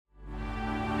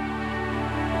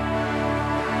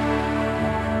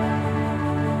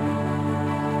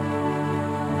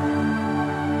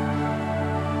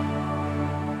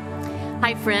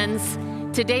Hi, friends.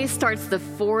 Today starts the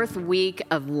 4th week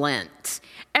of Lent.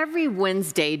 Every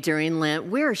Wednesday during Lent,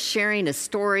 we're sharing a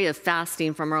story of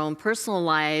fasting from our own personal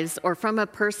lives or from a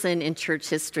person in church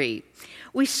history.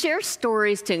 We share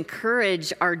stories to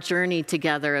encourage our journey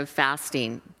together of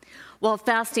fasting. While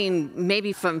fasting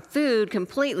maybe from food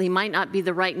completely might not be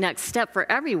the right next step for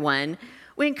everyone,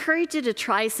 we encourage you to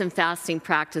try some fasting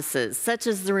practices, such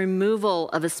as the removal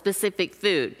of a specific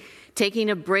food, taking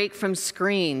a break from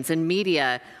screens and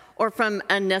media, or from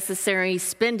unnecessary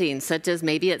spending, such as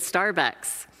maybe at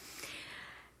Starbucks.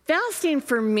 Fasting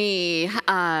for me,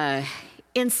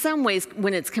 in some ways,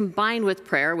 when it's combined with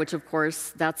prayer, which of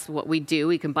course that's what we do,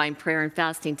 we combine prayer and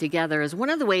fasting together, is one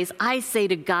of the ways I say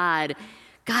to God,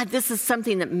 this is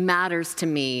something that matters to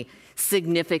me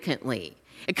significantly.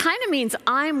 It kind of means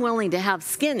I'm willing to have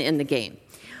skin in the game.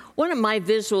 One of my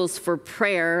visuals for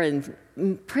prayer, and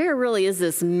prayer really is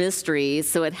this mystery,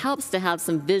 so it helps to have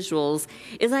some visuals,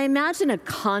 is I imagine a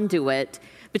conduit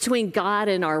between God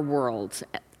and our world.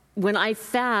 When I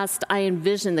fast, I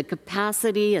envision the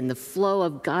capacity and the flow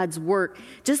of God's work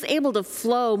just able to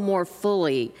flow more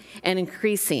fully and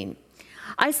increasing.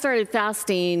 I started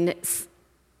fasting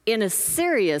in a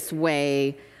serious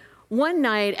way one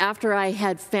night after I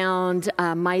had found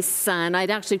my son. I'd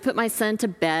actually put my son to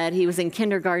bed. He was in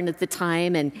kindergarten at the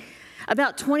time, and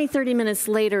about 20, 30 minutes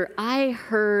later, I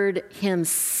heard him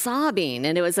sobbing,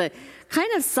 and it was a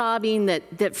kind of sobbing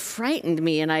that frightened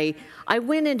me, and I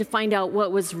went in to find out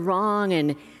what was wrong,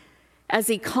 and as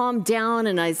he calmed down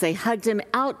and as I hugged him,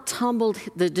 out tumbled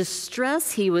the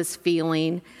distress he was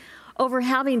feeling over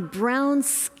having brown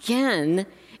skin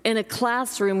in a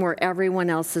classroom where everyone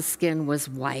else's skin was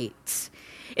white.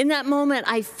 In that moment,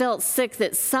 I felt sick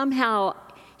that somehow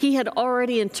he had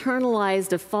already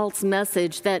internalized a false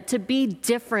message that to be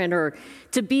different or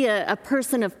to be a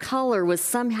person of color was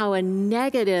somehow a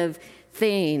negative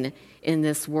thing in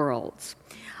this world.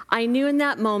 I knew in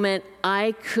that moment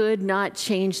I could not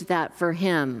change that for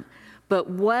him, but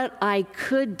what I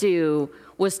could do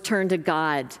was turn to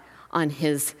God on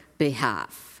his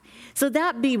behalf. So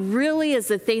that really is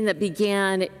the thing that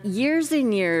began years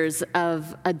and years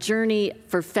of a journey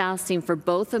for fasting for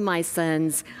both of my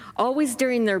sons, always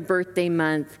during their birthday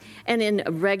month and in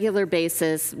a regular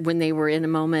basis when they were in a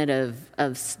moment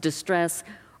of distress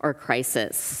or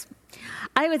crisis.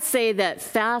 I would say that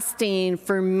fasting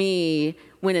for me,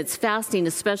 when it's fasting,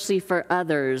 especially for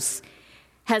others,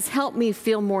 has helped me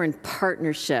feel more in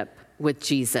partnership with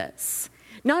Jesus.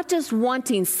 Not just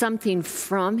wanting something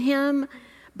from him,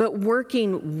 but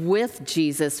working with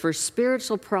Jesus for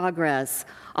spiritual progress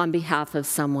on behalf of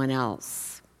someone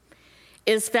else.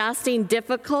 Is fasting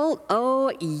difficult?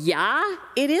 Oh, yeah,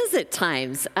 it is at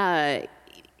times.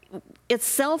 It's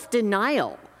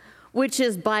self-denial, which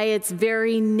is by its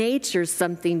very nature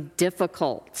something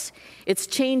difficult. It's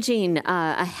changing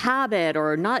a habit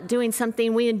or not doing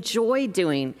something we enjoy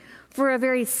doing for a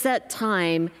very set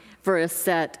time for a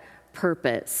set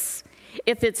purpose.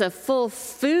 If it's a full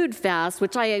food fast,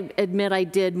 which I admit I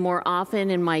did more often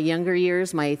in my younger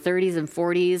years, my 30s and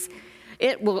 40s,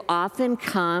 it will often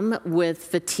come with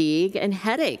fatigue and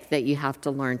headache that you have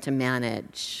to learn to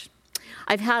manage.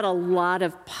 I've had a lot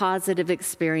of positive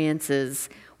experiences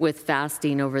with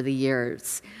fasting over the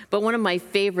years, but one of my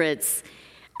favorites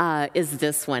is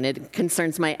this one. It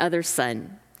concerns my other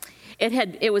son.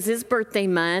 It was his birthday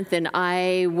month, and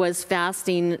I was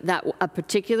fasting a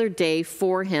particular day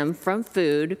for him from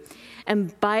food.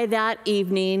 And by that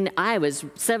evening, I was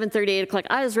 7:30, 8 o'clock.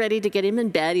 I was ready to get him in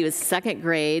bed. He was second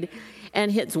grade,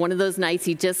 and it's one of those nights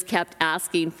he just kept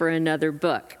asking for another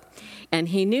book. And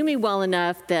he knew me well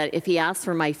enough that if he asked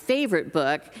for my favorite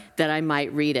book, that I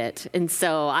might read it. And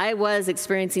so I was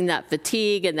experiencing that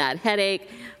fatigue and that headache,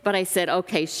 but I said,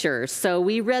 okay, sure. So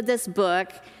we read this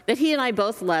book that he and I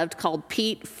both loved called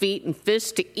Pete, Feet, and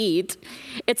Fish to Eat.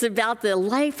 It's about the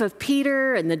life of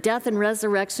Peter and the death and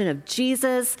resurrection of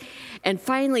Jesus, and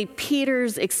finally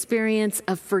Peter's experience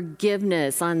of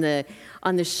forgiveness on the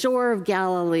shore of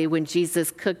Galilee when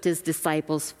Jesus cooked his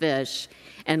disciples fish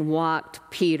and walked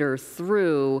Peter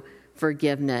through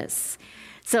forgiveness.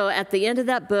 So at the end of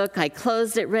that book, I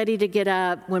closed it, ready to get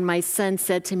up, when my son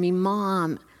said to me,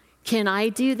 "Mom, can I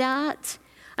do that?"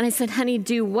 And I said, "Honey,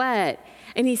 do what?"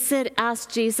 And he said,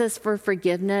 "Ask Jesus for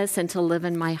forgiveness and to live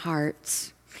in my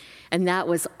heart." And that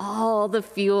was all the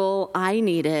fuel I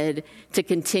needed to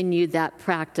continue that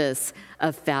practice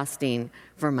of fasting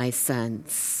for my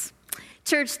sons.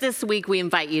 Church, this week we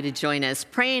invite you to join us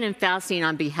praying and fasting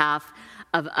on behalf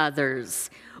of others.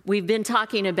 We've been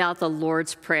talking about the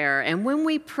Lord's Prayer, and when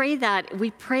we pray that, we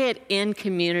pray it in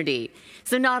community.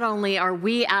 So not only are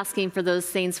we asking for those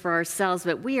things for ourselves,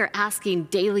 but we are asking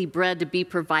daily bread to be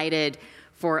provided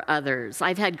for others.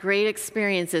 I've had great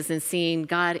experiences in seeing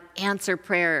God answer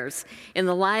prayers in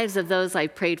the lives of those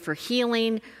I've prayed for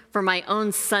healing, for my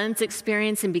own son's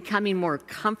experience in becoming more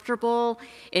comfortable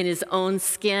in his own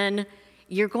skin.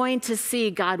 You're going to see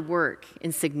God work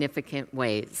in significant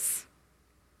ways.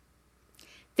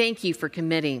 Thank you for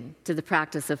committing to the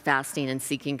practice of fasting and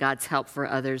seeking God's help for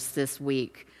others this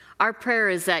week. Our prayer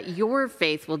is that your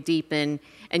faith will deepen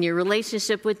and your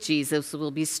relationship with Jesus will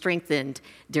be strengthened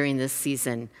during this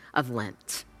season of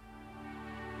Lent.